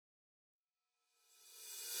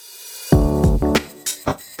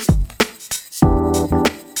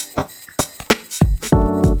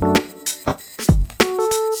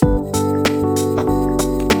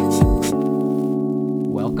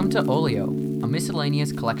a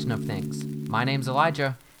miscellaneous collection of things. My name's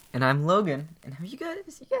Elijah. And I'm Logan. And have you guys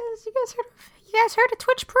heard of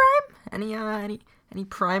Twitch Prime? Any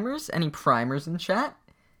primers? Any primers in chat?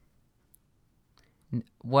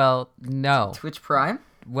 Well, no. Twitch Prime?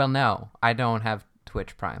 Well, no. I don't have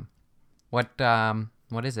Twitch Prime. What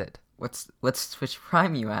is it? What's Twitch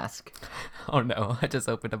Prime, you ask? Oh no, I just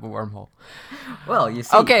opened up a wormhole. Well, you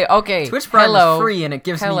see. Okay. Twitch Prime is free and it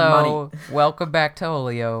gives me money. Welcome back to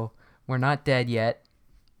Olio. We're not dead yet.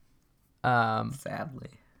 Sadly.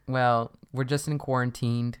 Well, we're just in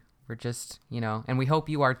quarantined. We're just, and we hope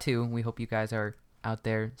you are too. We hope you guys are out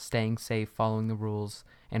there staying safe, following the rules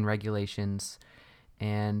and regulations,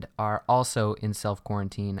 and are also in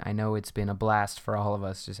self-quarantine. I know it's been a blast for all of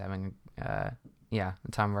us just having, the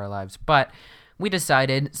time of our lives. But we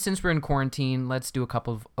decided, since we're in quarantine, let's do a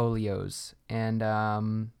couple of Olios. And,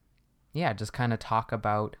 just kind of talk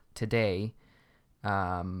about today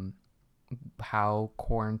how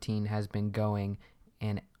quarantine has been going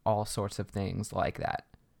and all sorts of things like that.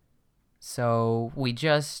 So we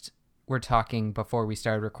just were talking before we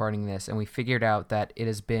started recording this, and we figured out that it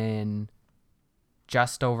has been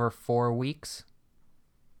just over 4 weeks.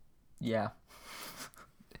 Yeah.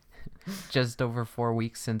 Just over 4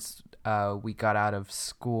 weeks since we got out of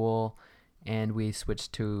school and we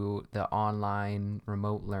switched to the online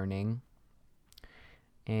remote learning.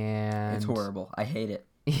 And it's horrible. I hate it.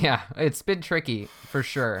 Yeah, it's been tricky for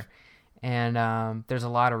sure. And there's a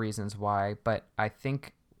lot of reasons why, but the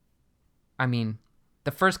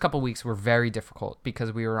first couple weeks were very difficult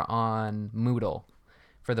because we were on Moodle.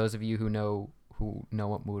 For those of you who know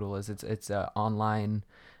what Moodle is, it's an online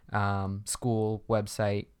school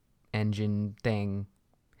website engine thing.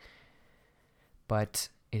 But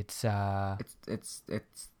it's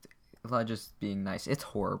just being nice. It's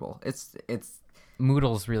horrible. It's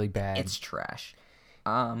Moodle's really bad. It's trash.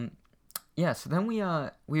 So then we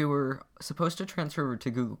were supposed to transfer over to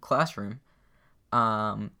Google Classroom.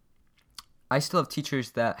 I still have teachers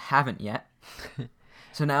that haven't yet.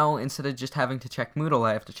 So now instead of just having to check Moodle,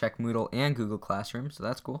 I have to check Moodle and Google Classroom, so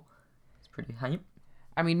that's cool. It's pretty hype.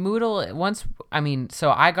 Moodle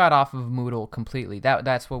so I got off of Moodle completely.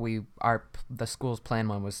 That's what the school's plan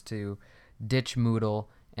was to ditch Moodle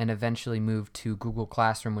and eventually move to Google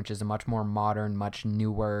Classroom, which is a much more modern, much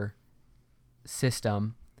newer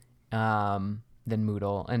system than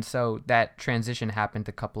Moodle. And so that transition happened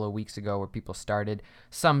a couple of weeks ago where people started.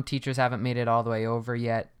 Some teachers haven't made it all the way over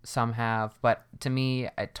yet. Some have. But to me,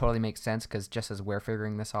 it totally makes sense because just as we're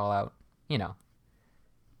figuring this all out,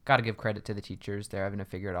 got to give credit to the teachers. They're having to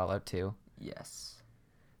figure it all out too. Yes.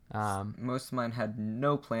 Most of mine had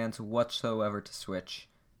no plans whatsoever to switch.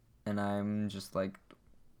 And I'm just like,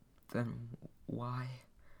 then why?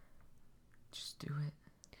 Just do it.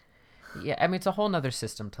 Yeah, it's a whole nother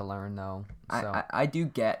system to learn, though. So. I do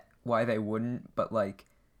get why they wouldn't, but,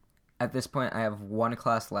 at this point, I have one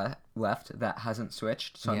class left that hasn't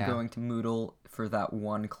switched, so I'm going to Moodle for that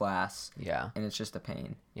one class. Yeah. And it's just a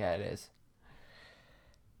pain. Yeah, it is.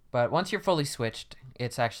 But once you're fully switched,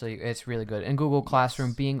 it's really good. And Google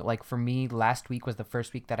Classroom being, for me, last week was the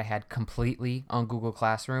first week that I had completely on Google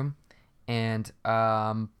Classroom. And,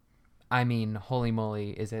 holy moly,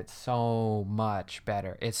 is it so much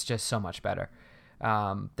better. It's just so much better.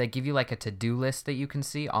 They give you a to-do list that you can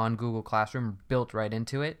see on Google Classroom built right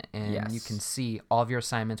into it. And you can see all of your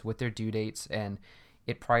assignments with their due dates. And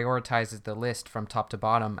it prioritizes the list from top to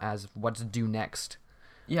bottom as what's due next.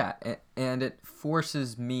 Yeah, and it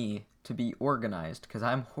forces me to be organized because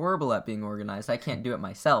I'm horrible at being organized. I can't do it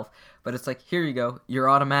myself. But it's here you go. You're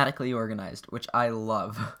automatically organized, which I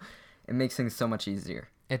love. It makes things so much easier.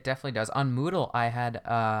 It definitely does. On Moodle, I had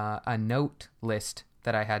a note list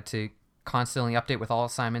that I had to constantly update with all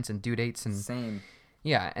assignments and due dates. And same.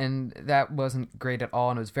 Yeah, and that wasn't great at all,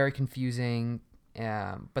 and it was very confusing.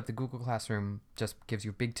 But the Google Classroom just gives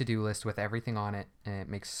you a big to-do list with everything on it, and it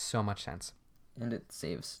makes so much sense. And it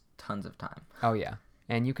saves tons of time. Oh, yeah.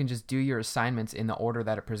 And you can just do your assignments in the order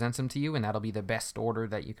that it presents them to you, and that'll be the best order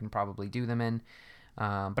that you can probably do them in.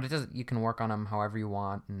 But you can work on them however you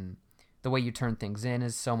want, and the way you turn things in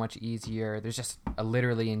is so much easier. There's just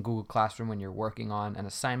literally in Google Classroom when you're working on an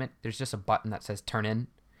assignment, there's just a button that says turn in,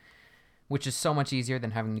 which is so much easier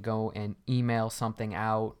than having to go and email something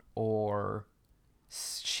out or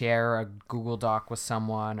share a Google Doc with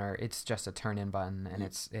someone, or it's just a turn in button, and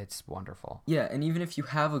it's wonderful. Yeah, and even if you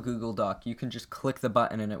have a Google Doc, you can just click the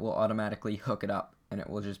button and it will automatically hook it up, and it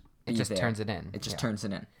will just be there. Turns it in. It just turns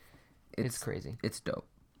it in. It's crazy. It's dope.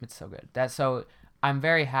 It's so good. I'm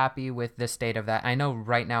very happy with the state of that. I know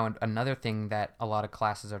right now another thing that a lot of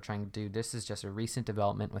classes are trying to do, this is just a recent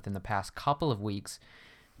development within the past couple of weeks,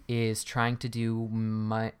 is trying to do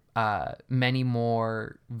many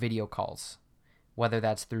more video calls, whether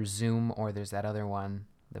that's through Zoom or there's that other one,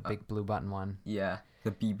 the big blue button one. Yeah,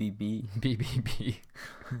 the BBB. BBB.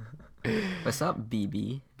 What's up,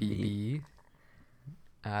 BB? BB.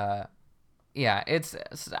 Yeah,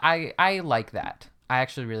 I like that. I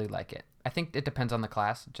actually really like it. I think it depends on the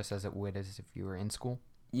class, just as it would as if you were in school.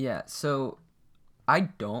 Yeah, so I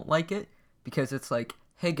don't like it because it's like,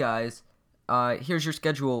 hey guys, here's your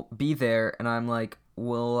schedule, be there. And I'm like,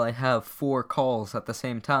 will I have 4 calls at the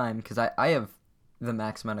same time? Because I have the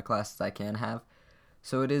max amount of classes I can have.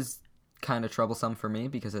 So it is kind of troublesome for me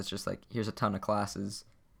because it's just like, here's a ton of classes,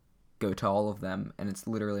 go to all of them. And it's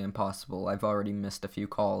literally impossible. I've already missed a few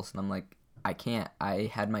calls and I'm like, I can't.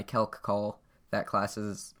 I had my calc call. That class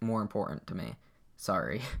is more important to me.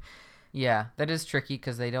 Sorry. Yeah, that is tricky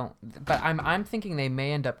because they don't. But I'm thinking they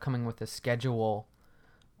may end up coming with a schedule,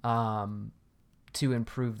 to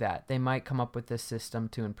improve that. They might come up with this system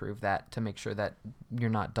to improve that, to make sure that you're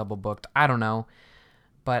not double booked. I don't know,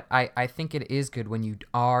 but I think it is good when you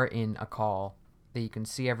are in a call that you can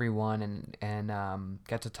see everyone and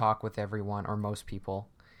get to talk with everyone or most people,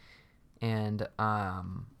 and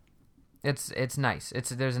it's nice.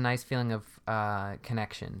 There's a nice feeling of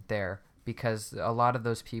connection there. Because a lot of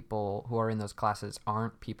those people who are in those classes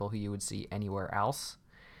aren't people who you would see anywhere else,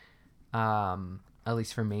 at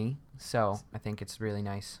least for me. So I think it's really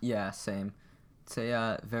nice. Yeah, same. It's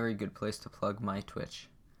a very good place to plug my Twitch.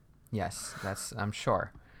 Yes, that's I'm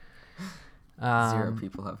sure. 0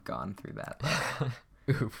 people have gone through that.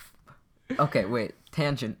 Oof. Okay, wait.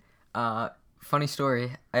 Tangent. Funny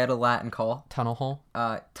story. I had a Latin call. Tunnel hole?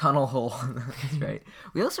 Tunnel hole. That's right.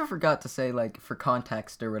 We also forgot to say, like, for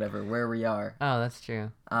context or whatever, where we are. Oh, that's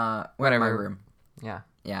true. We're Whatever. in my room. Yeah.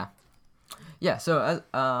 Yeah. Yeah, so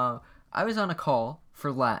I was on a call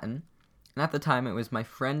for Latin, and at the time it was my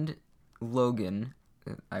friend Logan.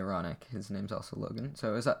 Ironic, his name's also Logan.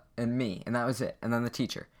 So it was and me, and that was it. And then the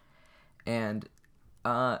teacher. And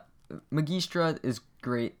Magistra is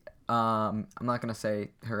great. I'm not going to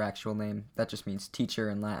say her actual name. That just means teacher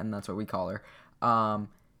in Latin. That's what we call her.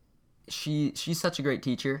 She's such a great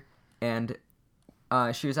teacher, and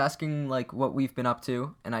she was asking, like, what we've been up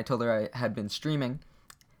to, and I told her I had been streaming,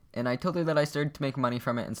 and I told her that I started to make money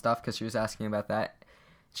from it and stuff because she was asking about that.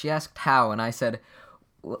 She asked how, and I said,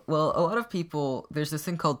 well, a lot of people, there's this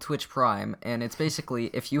thing called Twitch Prime, and it's basically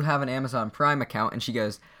if you have an Amazon Prime account, and she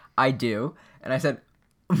goes, I do, and I said,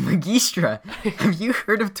 Magistra, have you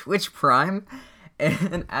heard of Twitch Prime?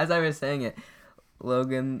 And as I was saying it,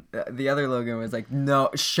 Logan, the other Logan was like, no,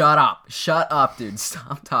 shut up, dude,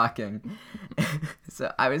 stop talking.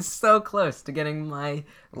 So I was so close to getting my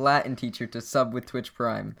Latin teacher to sub with Twitch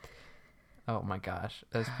Prime. Oh my gosh,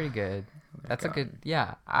 that's pretty good. That's God. a good,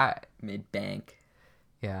 yeah. Made bank.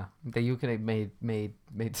 Yeah, that you could have made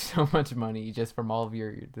so much money just from all of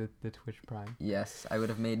the Twitch Prime. Yes, I would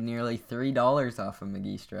have made nearly $3 off of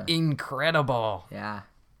Magistra. Incredible. Yeah,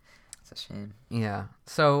 it's a shame. Yeah.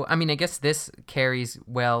 So, I mean, I guess this carries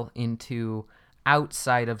well into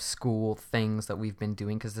outside of school things that we've been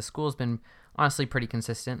doing because the school's been honestly pretty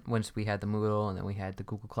consistent once we had the Moodle and then we had the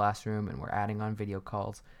Google Classroom and we're adding on video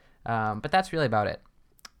calls. But that's really about it.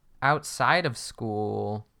 Outside of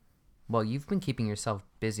school, well, you've been keeping yourself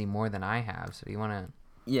busy more than I have, so do you want to...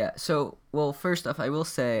 Yeah, so, well, first off, I will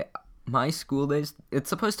say, my school days, it's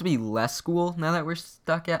supposed to be less school now that we're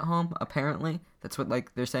stuck at home, apparently. That's what,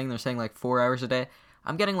 like, they're saying, like, 4 hours a day.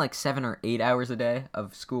 I'm getting, like, 7 or 8 hours a day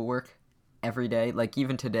of schoolwork every day. Like,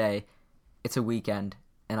 even today, it's a weekend,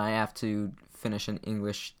 and I have to finish an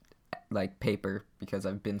English, like, paper because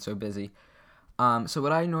I've been so busy. So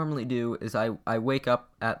what I normally do is I wake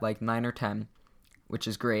up at, like, 9 or 10, which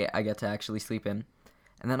is great. I get to actually sleep in.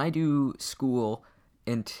 And then I do school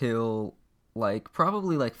until, like,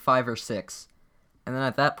 probably, like, 5 or 6. And then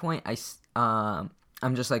at that point, I'm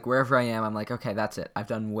just, like, wherever I am, I'm like, okay, that's it. I've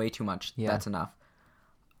done way too much. Yeah. That's enough.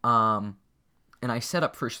 And I set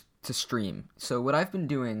up to stream. So what I've been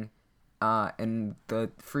doing in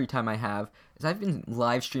the free time I have is I've been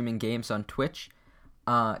live streaming games on Twitch,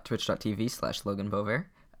 twitch.tv/Logan Beauvais.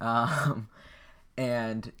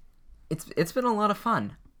 And it's been a lot of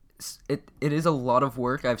fun. It is a lot of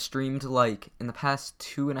work. I've streamed, like, in the past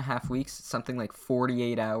 2.5 weeks, something like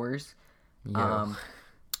 48 hours.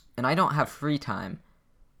 And I don't have free time.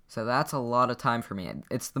 So that's a lot of time for me.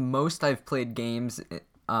 It's the most I've played games in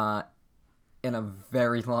a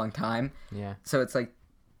very long time. Yeah. So it's, like,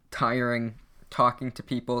 tiring talking to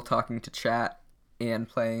people, talking to chat, and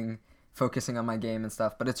focusing on my game and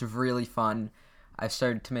stuff. But it's really fun. I've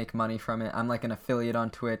started to make money from it. I'm, like, an affiliate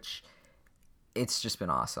on Twitch. It's just been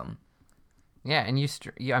awesome. Yeah, and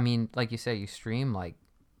I mean, like you say, you stream like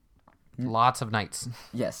lots of nights.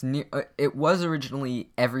 Yes, it was originally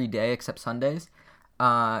every day except Sundays.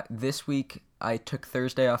 This week I took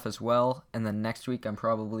Thursday off as well, and then next week I'm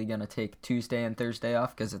probably gonna take Tuesday and Thursday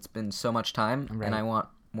off because it's been so much time, Right. and I want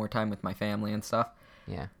more time with my family and stuff.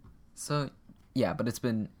 Yeah. So, yeah, but it's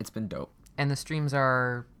been dope. And the streams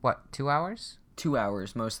are what, 2 hours? 2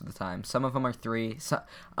 hours most of the time. Some of them are 3. So,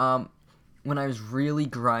 when I was really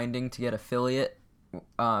grinding to get affiliate,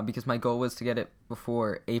 because my goal was to get it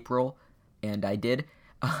before April, and I did.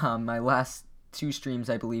 My last 2 streams,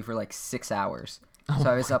 I believe, were like 6 hours. So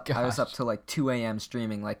I was up to like 2 a.m.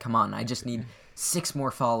 streaming. Like, come on, I just need 6 more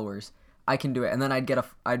followers. I can do it. And then I'd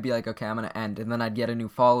be like, okay, I'm gonna end. And then I'd get a new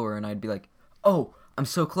follower, and I'd be like, oh, I'm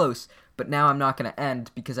so close. But now I'm not gonna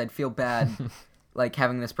end because I'd feel bad, like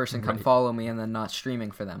having this person come follow me and then not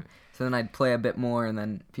streaming for them. So then I'd play a bit more, and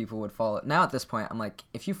then people would follow. Now at this point, I'm like,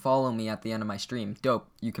 if you follow me at the end of my stream, dope.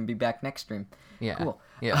 You can be back next stream. Yeah. Cool.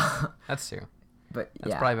 Yeah. That's true. But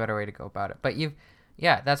That's yeah, probably a better way to go about it. But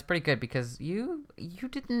yeah, that's pretty good because you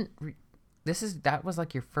didn't. That was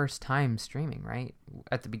like your first time streaming, right?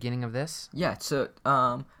 At the beginning of this. yeah. So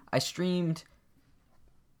I streamed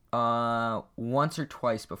once or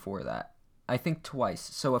twice before that. I think twice.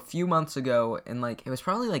 So a few months ago, in like it was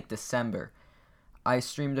probably like December, I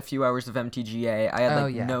streamed a few hours of MTGA. I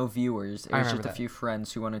had no viewers. It I was remember just a few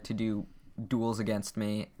friends who wanted to do duels against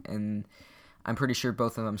me, and I'm pretty sure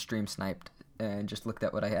both of them stream sniped and just looked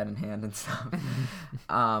at what I had in hand and stuff.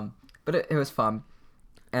 But it was fun.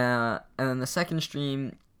 And then the second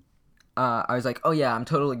stream, I was like, oh yeah, I'm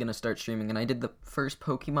totally going to start streaming. And I did the first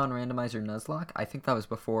Pokemon Randomizer Nuzlocke. I think that was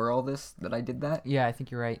before all this that I did that. Yeah, I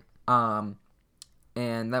think you're right. And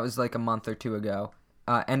that was like a month or two ago.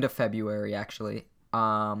 End of February, actually.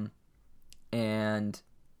 And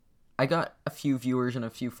I got a few viewers and a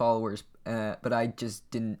few followers, but I just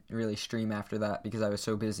didn't really stream after that because I was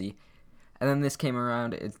so busy. And then this came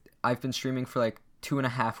around. I've been streaming for like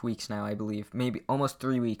 2.5 weeks now, I believe. Maybe almost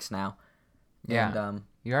 3 weeks now. Yeah. And,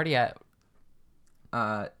 you already at.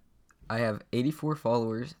 I have 84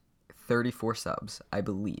 followers, 34 subs, I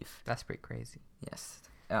believe. That's pretty crazy. Yes.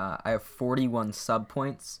 I have 41 sub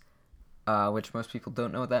points, which most people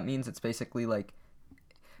don't know what that means. It's basically like...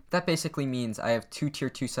 That basically means I have 2 tier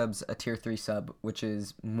 2 subs, a tier 3 sub, which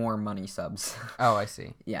is more money subs. Oh, I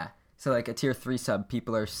see. Yeah. So like a tier 3 sub,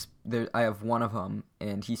 people are there. I have one of them,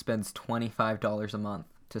 and he spends $25 a month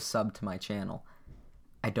to sub to my channel.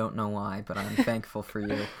 I don't know why, but I'm thankful for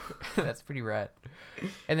you. That's pretty rad.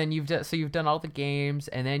 And then you've done all the games,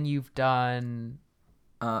 and then you've done.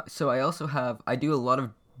 So I do a lot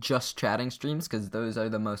of just chatting streams because those are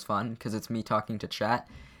the most fun because it's me talking to chat.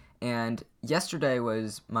 And yesterday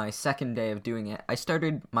was my second day of doing it. I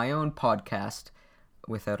started my own podcast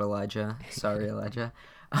without Elijah. Sorry, Elijah.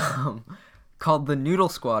 Called the Noodle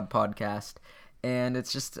Squad Podcast. And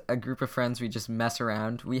it's just a group of friends. We just mess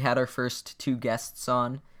around. We had our first 2 guests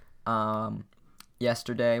on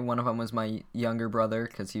yesterday. One of them was my younger brother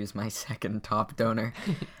because he was my second top donor.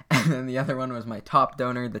 And then the other one was my top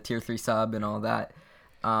donor, the tier 3 sub and all that.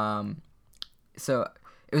 So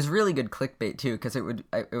it was really good clickbait too because it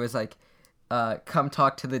was like, come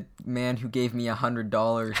talk to the man who gave me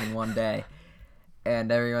 $100 in one day.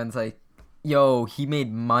 And everyone's like, yo, he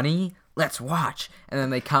made money? Let's watch. And then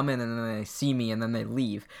they come in and then they see me and then they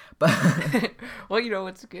leave. But well,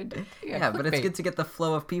 it's good. yeah, but it's good to get the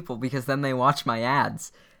flow of people because then they watch my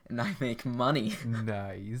ads and I make money.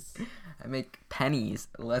 Nice. I make pennies.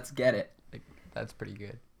 Let's get it. That's pretty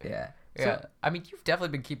good. Yeah. Yeah. I mean, you've definitely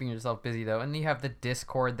been keeping yourself busy though, and you have the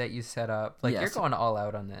Discord that you set up. Like you're going all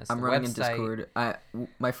out on this. I'm running a Discord.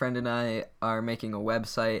 My friend and I are making a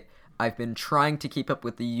website. I've been trying to keep up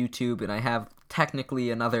with the YouTube, and I have technically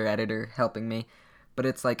another editor helping me, but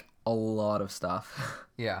it's like a lot of stuff.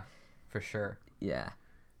 Yeah, for sure. Yeah.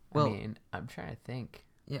 Well, I mean, I'm trying to think.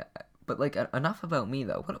 Yeah, but like enough about me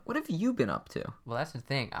though. What have you been up to? Well, that's the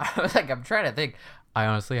thing. I'm trying to think. I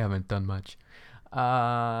honestly haven't done much.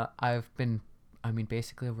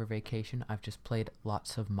 Basically over vacation, I've just played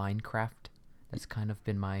lots of Minecraft. That's kind of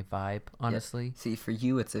been my vibe, honestly. Yeah. See, for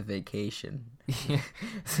you, it's a vacation.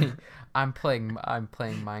 See, I'm playing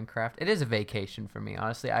Minecraft. It is a vacation for me,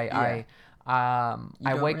 honestly. I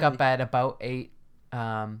wake up at about 8.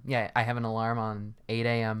 I have an alarm on 8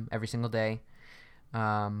 a.m. every single day,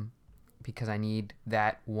 because I need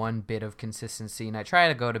that one bit of consistency, and I try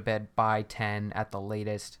to go to bed by 10 at the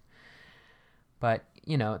latest. But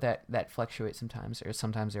that fluctuates sometimes, or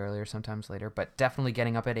sometimes earlier, sometimes later. But definitely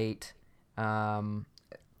getting up at 8. And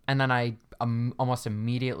then I almost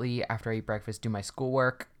immediately after I eat breakfast do my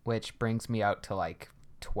schoolwork, which brings me out to like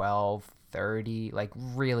 12, 8:30, like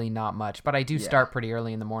really not much. But I do Yeah. start pretty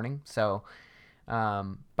early in the morning, so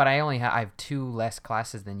but I have 2 less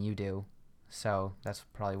classes than you do, so that's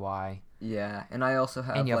probably why. Yeah, and I also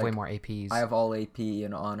have And you have way like more APs. I have all AP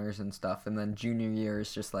and honors and stuff, and then junior year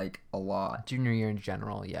is just like a lot. Junior year in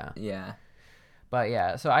general, yeah. Yeah. But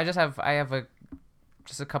yeah, so I have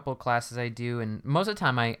just a couple of classes I do, and most of the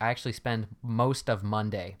time I actually spend most of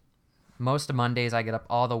Monday. Most of Mondays I get up,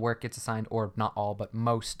 all the work gets assigned, or not all, but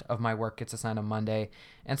most of my work gets assigned on Monday.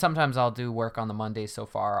 And sometimes I'll do work on the Monday so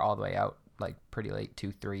far all the way out, like pretty late,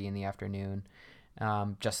 2, 3 in the afternoon,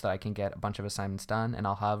 just so I can get a bunch of assignments done, and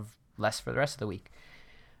I'll have less for the rest of the week.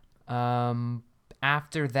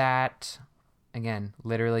 After that, again,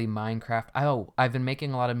 literally Minecraft. I've been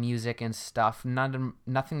making a lot of music and stuff. Nothing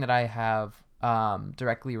that I have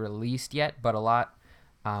directly released yet, but a lot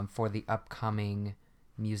for the upcoming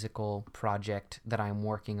musical project that I'm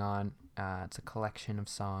working on. It's a collection of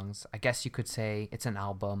songs. I guess you could say it's an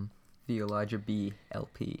album. The Elijah B.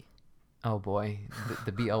 LP. Oh boy,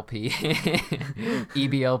 the BLP,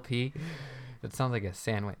 EBLP. It sounds like a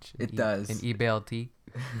sandwich. It does. An EBLT.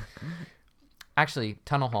 Actually,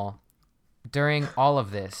 Tunnel Hall. During all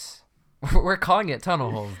of this, we're calling it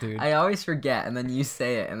Tunnel Holes, dude. I always forget, and then you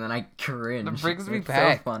say it, and then I cringe. It brings me It's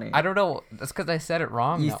back. So funny. I don't know. That's because I said it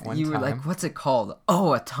wrong that one You time. were like, "What's it called?"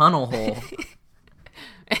 Oh, a tunnel hole.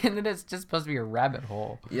 And then it's just supposed to be a rabbit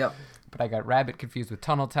hole. Yep. But I got rabbit confused with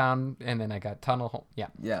Tunnel Town, and then I got Tunnel Hole. Yeah.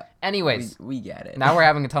 Yeah. Anyways, We get it. now we're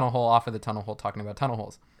having a tunnel hole off of the tunnel hole talking about tunnel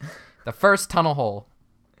holes. The first tunnel hole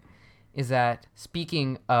is that,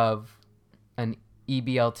 speaking of an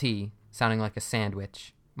EBLT sounding like a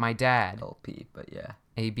sandwich, my dad, LP, but yeah.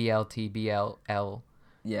 ABLTBLL,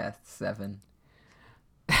 Yeah, 7.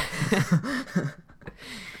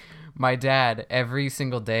 my dad, every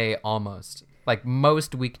single day almost, like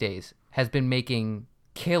most weekdays, has been making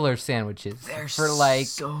killer sandwiches They're for like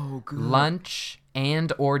so good. lunch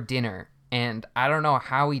and or dinner. And I don't know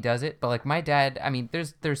how he does it, but like my dad, I mean,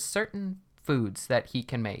 there's certain foods that he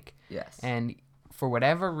can make. Yes. And for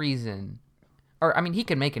whatever reason, or I mean, he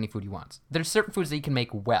can make any food he wants. There's certain foods that he can make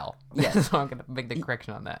well. Yes. So I'm going to make the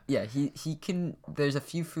correction on that. Yeah, he can. There's a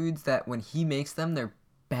few foods that when he makes them, they're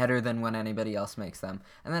better than when anybody else makes them.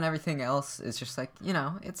 And then everything else is just like,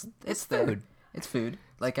 it's there. food. It's food.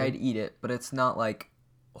 Like, I'd eat it, but it's not like,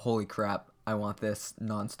 holy crap, I want this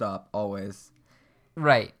nonstop, always.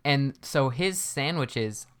 Right. And so his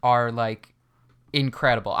sandwiches are like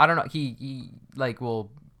incredible. I don't know. He like will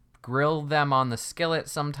grill them on the skillet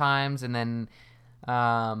sometimes, and then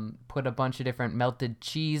put a bunch of different melted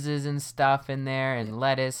cheeses and stuff in there, and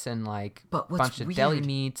lettuce, and like a But what's bunch of deli weird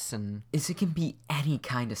meats. And is it can be any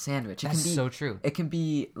kind of sandwich. It that's can be so true. It can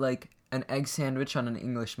be like an egg sandwich on an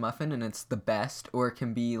English muffin, and it's the best, or it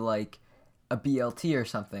can be like a BLT or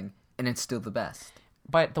something, and it's still the best.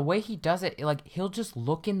 But the way he does it, like, he'll just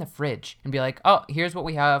look in the fridge and be like, oh, here's what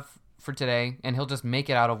we have for today, and he'll just make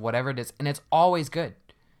it out of whatever it is, and it's always good.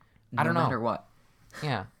 I don't know. No matter what.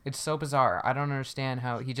 Yeah, it's so bizarre. I don't understand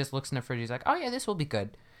how he just looks in the fridge. He's like, oh yeah, this will be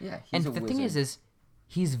good. Yeah, And he's a the wizard. thing is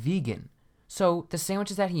he's vegan. So the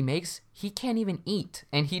sandwiches that he makes, he can't even eat,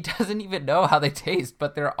 and he doesn't even know how they taste,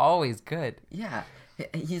 but they're always good. Yeah.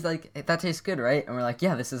 He's like, that tastes good, right? And we're like,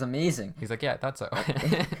 yeah, this is amazing. He's like, yeah, I thought so.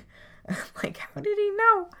 Like, how did he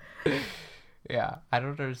know? Yeah, I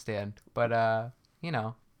don't understand, but they're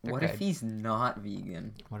What good. if he's not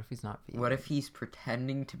vegan? What if he's not vegan? What if he's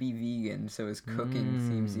pretending to be vegan so his cooking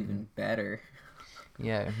seems even better?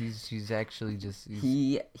 Yeah, he's actually just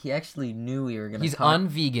He actually knew we were gonna. he's talk.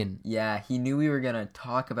 unvegan. Yeah, he knew we were gonna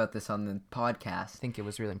talk about this on the I podcast. think it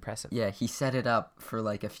was really impressive. Yeah, he set it up for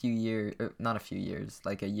like a few years, not a few years,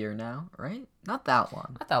 like a year now, right? Not that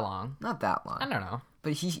long. Not that long. Not that I long. don't know.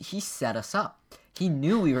 But he set us up. He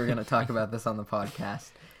knew we were gonna talk about this on the podcast.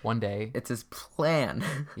 One day, It's his plan.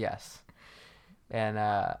 yes, and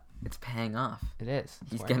It's paying off. it is.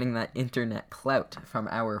 He's Swear. getting that internet clout from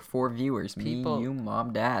our 4 viewers. People- Me, you,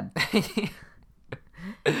 mom, dad.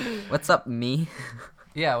 What's up, me?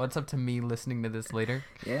 Yeah, what's up to me listening to this later?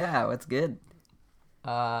 Yeah, what's good?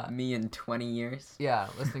 Uh, Me in 20 years. yeah,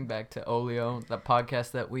 listening back to Olio, the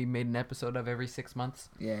podcast that we made an episode of every 6 months.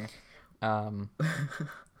 Yeah.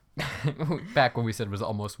 Back when we said it was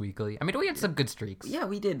almost weekly. I mean, we had some good streaks. Yeah,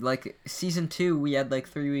 we did. Like, season 2, we had like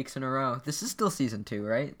 3 weeks in a row. This is still season 2,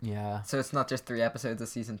 right? Yeah. So it's not just 3 episodes of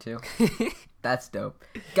season 2. That's dope.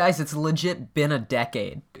 Guys, it's legit been a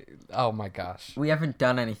decade. Oh my gosh. We haven't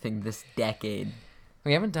done anything this decade.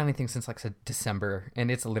 We haven't done anything since like December,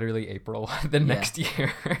 and it's literally April the next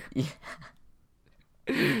year. Yeah.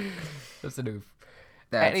 That's a noof.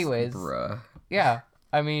 That's, Anyways. bruh. Yeah,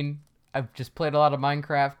 I mean, I've just played a lot of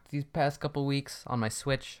Minecraft these past couple weeks on my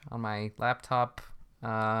Switch, on my laptop.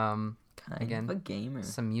 Kind Again, of a gamer.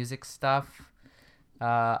 some music stuff.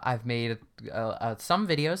 I've made some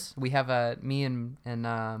videos. We have me and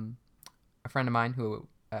a friend of mine who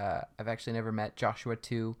I've actually never met, Joshua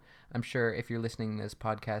 2. I'm sure if you're listening to this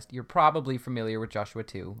podcast, you're probably familiar with Joshua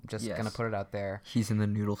 2. I'm just going to put it out there. He's in the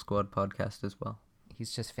Noodle Squad podcast as well.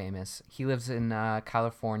 He's just famous. He lives in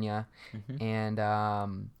California,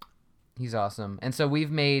 and he's awesome. And so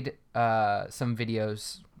we've made some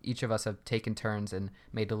videos. Each of us have taken turns and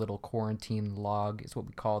made a little quarantine log, is what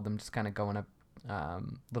we call them, just kind of going up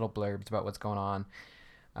little blurbs about what's going on.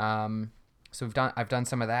 So I've done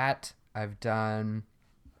some of that. I've done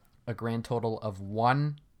a grand total of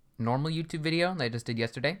 1 normal YouTube video that I just did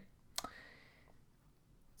yesterday.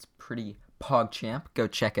 It's pretty PogChamp. Go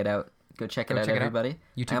check it out. Go check it out, everybody.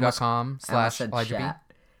 YouTube.com/ElijahB.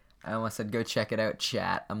 I almost said go check it out,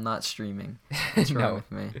 chat. I'm not streaming. What's wrong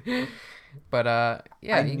with me? But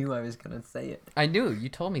yeah. I knew I was going to say it. I knew. You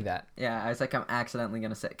told me that. Yeah, I was like, I'm accidentally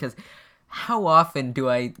going to say it. Because how often do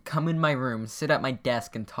I come in my room, sit at my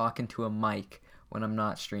desk, and talk into a mic when I'm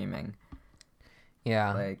not streaming?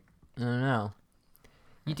 Yeah. Like, I don't know.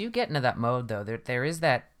 You do get into that mode, though. There is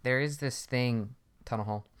this thing, Tunnel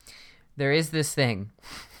Hole. There is this thing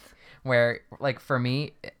where, like, for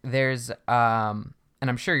me, there's, and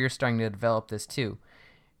I'm sure you're starting to develop this too.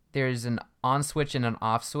 There's an on switch and an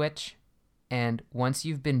off switch. And once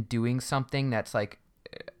you've been doing something that's like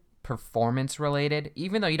performance related,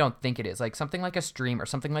 even though you don't think it is, like something like a stream or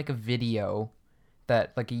something like a video,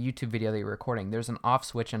 that like a YouTube video that you're recording, there's an off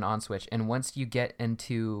switch and on switch. And once you get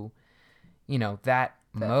into, that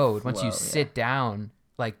mode, once you sit down,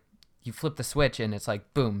 like you flip the switch and it's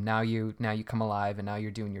like, boom, now you come alive and now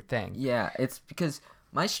you're doing your thing. Yeah, it's because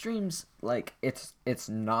my streams, like, it's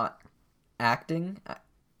not acting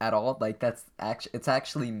at all. Like, it's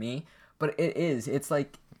actually me. But it is. It's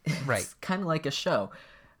like, it's kind of like a show.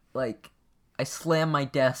 Like, I slam my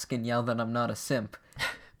desk and yell that I'm not a simp.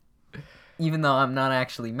 Even though I'm not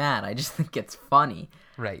actually mad. I just think it's funny.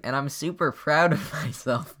 Right. And I'm super proud of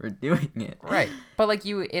myself for doing it. Right. But like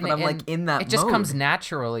like in that it just mode. comes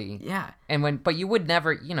naturally. Yeah. But you would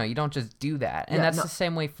never, you don't just do that. And that's the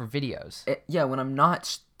same way for videos. When I'm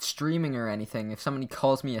not streaming or anything, if somebody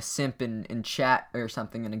calls me a simp in chat or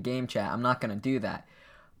something in a game chat, I'm not going to do that.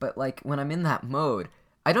 But like when I'm in that mode,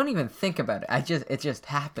 I don't even think about it. It just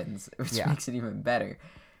happens, which makes it even better.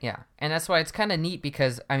 Yeah, and that's why it's kind of neat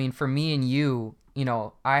because I mean, for me and you,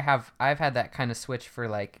 I've had that kind of switch for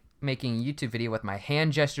like making a YouTube video with my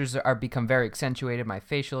hand gestures become very accentuated, my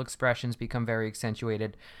facial expressions become very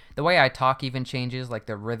accentuated. The way I talk even changes, like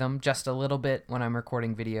the rhythm just a little bit when I'm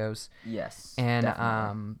recording videos. Yes. And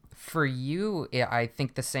definitely. For you, I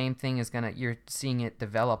think the same thing is you're seeing it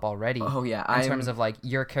develop already. Oh yeah, in terms of like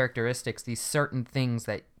your characteristics, these certain things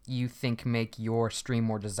that you think make your stream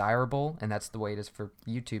more desirable, and that's the way it is for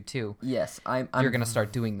YouTube too. Yes, you're gonna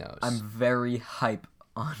start doing those. I'm very hype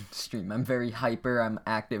on stream. I'm very hyper. I'm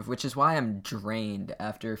active, which is why I'm drained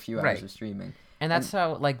after a few hours of streaming. And that's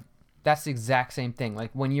how that's the exact same thing. Like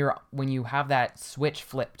when you have that switch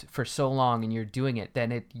flipped for so long and you're doing it,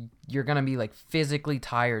 then you're gonna be like physically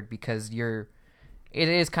tired because it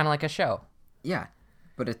is kind of like a show. Yeah,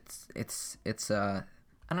 but it's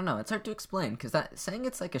I don't know. It's hard to explain because saying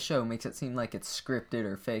it's like a show makes it seem like it's scripted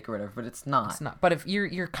or fake or whatever, but it's not. It's not. But if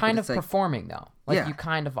you're kind of performing though, like you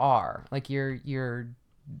kind of are, like you're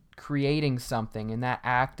creating something, and that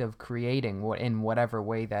act of creating in whatever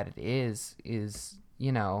way that it is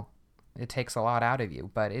it takes a lot out of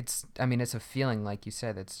you. But it's a feeling, like you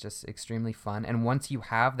said, it's just extremely fun. And once you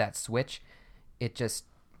have that switch, it just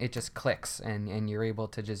clicks, and you're able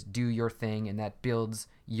to just do your thing, and that builds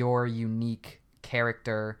your unique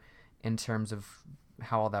character in terms of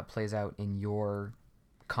how all that plays out in your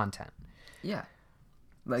content. Yeah.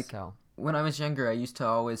 Like when I was younger, I used to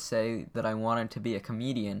always say that I wanted to be a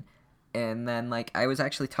comedian, and then like I was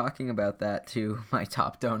actually talking about that to my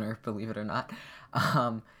top donor, believe it or not.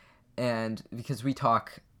 And because we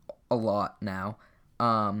talk a lot now,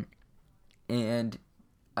 and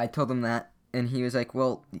I told him that, and he was like,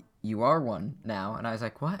 "Well, you are one now." And I was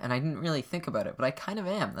like, "What?" And I didn't really think about it, but I kind of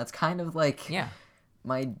am. That's kind of like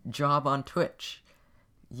my job on Twitch.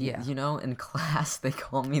 In class they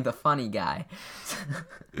call me the funny guy.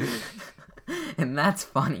 And that's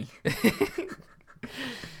funny.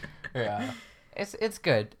 Yeah. It's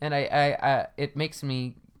good. And I it makes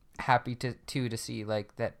me happy to see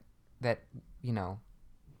like that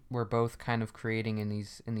we're both kind of creating in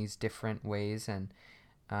these different ways, and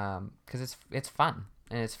cuz it's fun.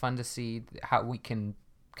 And it's fun to see how we can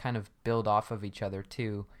kind of build off of each other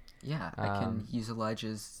too. Yeah, I can use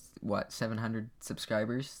Elijah's 700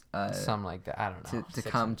 subscribers. Something like that. I don't know. To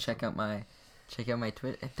come check out my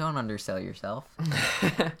Twitter. Don't undersell yourself.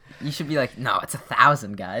 You should be like, no, it's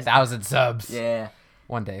 1,000 guys. 1,000 subs. Yeah.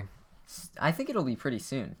 One day. I think it'll be pretty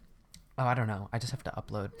soon. Oh, I don't know. I just have to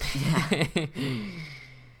upload. Yeah.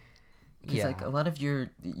 Because like a lot of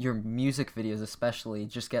your music videos, especially,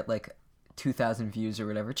 just get like 2,000 views or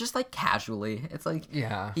whatever, just like casually. It's like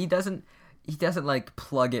he doesn't like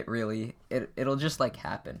plug it really. It'll just like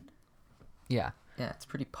happen. Yeah. Yeah, it's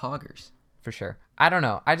pretty poggers. For sure. I don't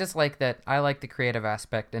know. I just like that. I like the creative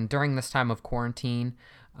aspect, and during this time of quarantine,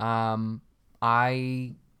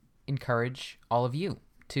 I encourage all of you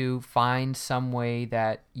to find some way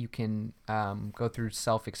that you can go through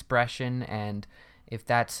self-expression, and if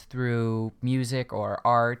that's through music or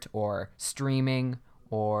art or streaming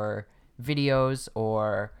or videos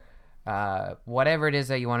or whatever it is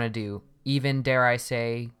that you want to do, even, dare I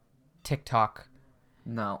say, TikTok.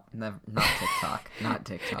 No, never, not TikTok. Not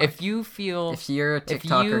TikTok. If you feel... If you're a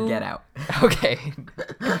TikToker, get out. Okay.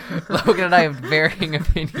 Logan and I have varying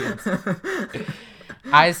opinions.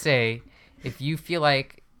 I say, if you feel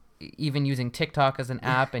like even using TikTok as an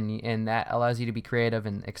app and that allows you to be creative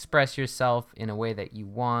and express yourself in a way that you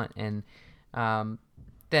want, and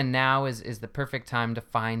then now is the perfect time to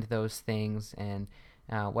find those things, and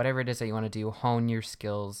whatever it is that you want to do, hone your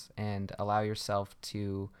skills and allow yourself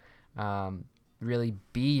to really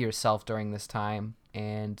be yourself during this time,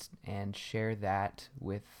 and share that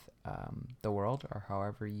with the world, or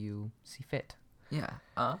however you see fit. Yeah,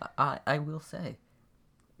 I will say,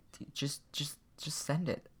 just send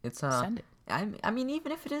it. It's send it. I mean,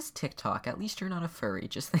 even if it is TikTok, at least you're not a furry.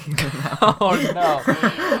 Just think of that. Oh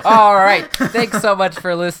no! All right, thanks so much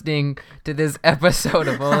for listening to this episode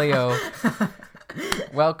of Olio.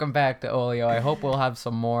 Welcome back to Olio. I hope we'll have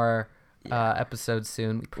some more episodes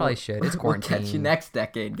soon. We probably should. It's quarantine. We'll catch you next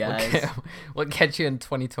decade, guys. We'll catch you in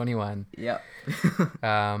 2021. Yep.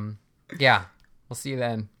 Yeah. We'll see you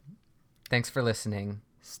then. Thanks for listening.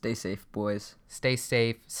 Stay safe, boys. Stay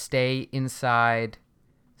safe. Stay inside.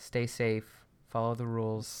 Stay safe. Follow the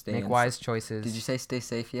rules. Make wise choices. Did you say stay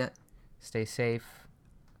safe yet? Stay safe.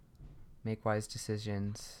 Make wise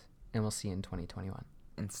decisions. And we'll see you in 2021.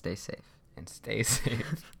 And stay safe. And stay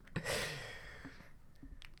safe.